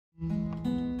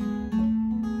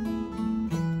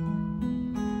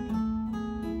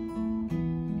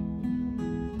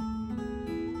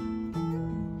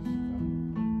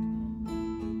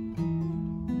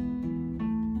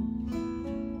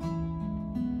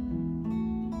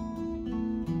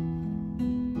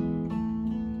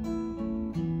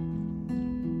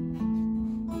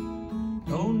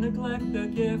neglect the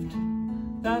gift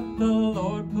that the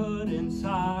Lord put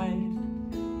inside.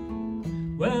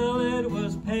 Well, it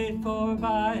was paid for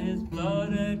by His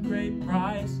blood at great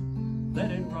price. Let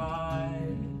it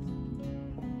rise.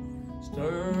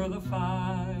 Stir the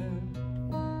fire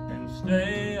and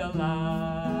stay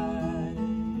alive.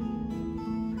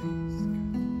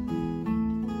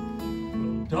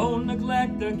 Well, don't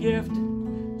neglect the gift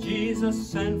Jesus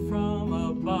sent from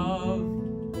above.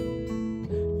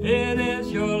 It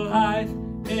is your life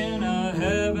in a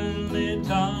heavenly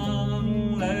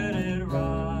tongue. Let it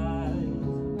rise.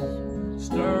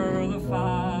 Stir the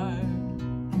fire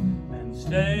and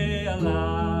stay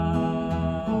alive.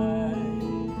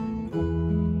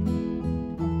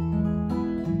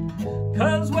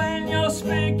 'Cause when you're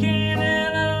speaking in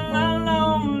an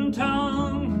unknown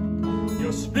tongue,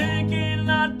 you're speaking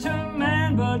not to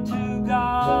man but to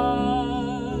God.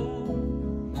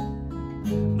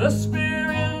 The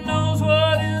Spirit knows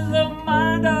what is the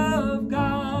mind of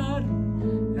God,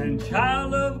 and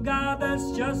child of God,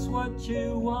 that's just what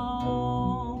you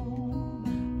want,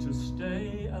 to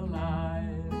stay alive.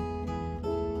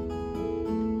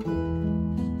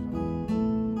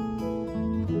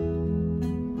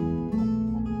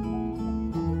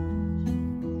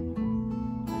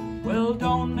 Well,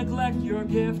 don't neglect your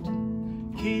gift,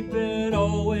 keep it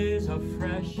always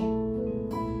afresh.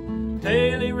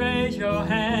 Daily raise your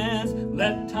hands,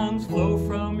 let tongues flow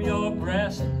from your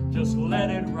breast. Just let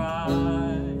it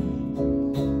rise.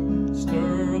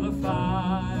 Stir the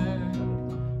fire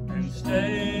and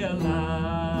stay alive.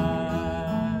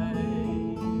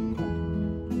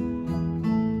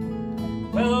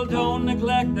 Well, don't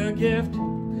neglect the gift,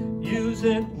 use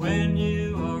it when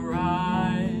you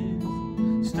arise.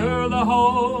 Stir the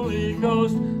Holy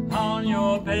Ghost on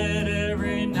your bed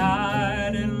every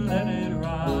night and let it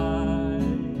rise.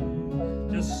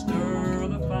 Just stir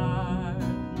the fire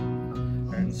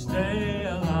and stay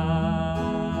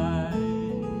alive.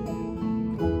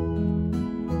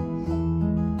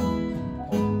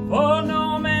 For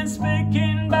no man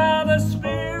speaking by the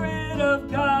Spirit of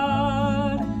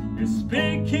God is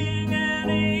speaking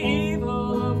any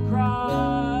evil of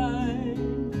Christ.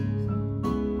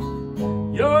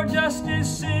 You're just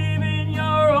deceiving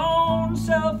your own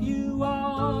self, you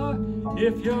are,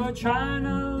 if you're trying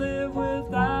to live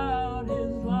without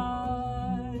His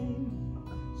life.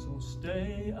 So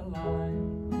stay alive.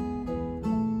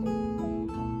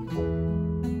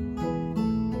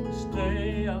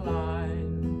 Stay alive.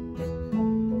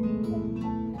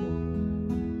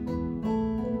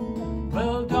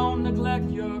 Well, don't neglect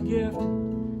your gift.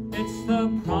 It's the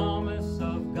promise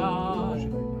of God.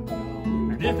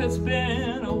 And if it's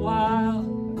been a while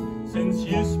since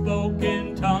you spoke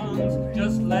in tongues,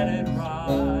 just let it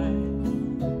rise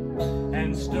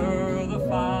and stir the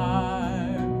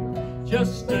fire.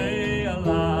 Just stay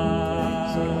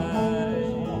alive.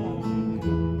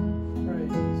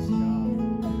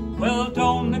 Well,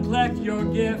 don't neglect your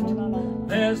gift.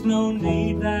 There's no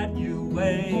need that you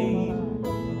wait.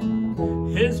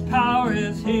 His power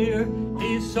is here.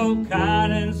 He's so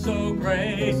kind and so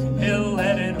great. He'll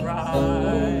let it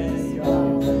rise.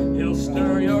 He'll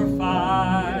stir your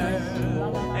fire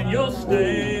and you'll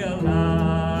stay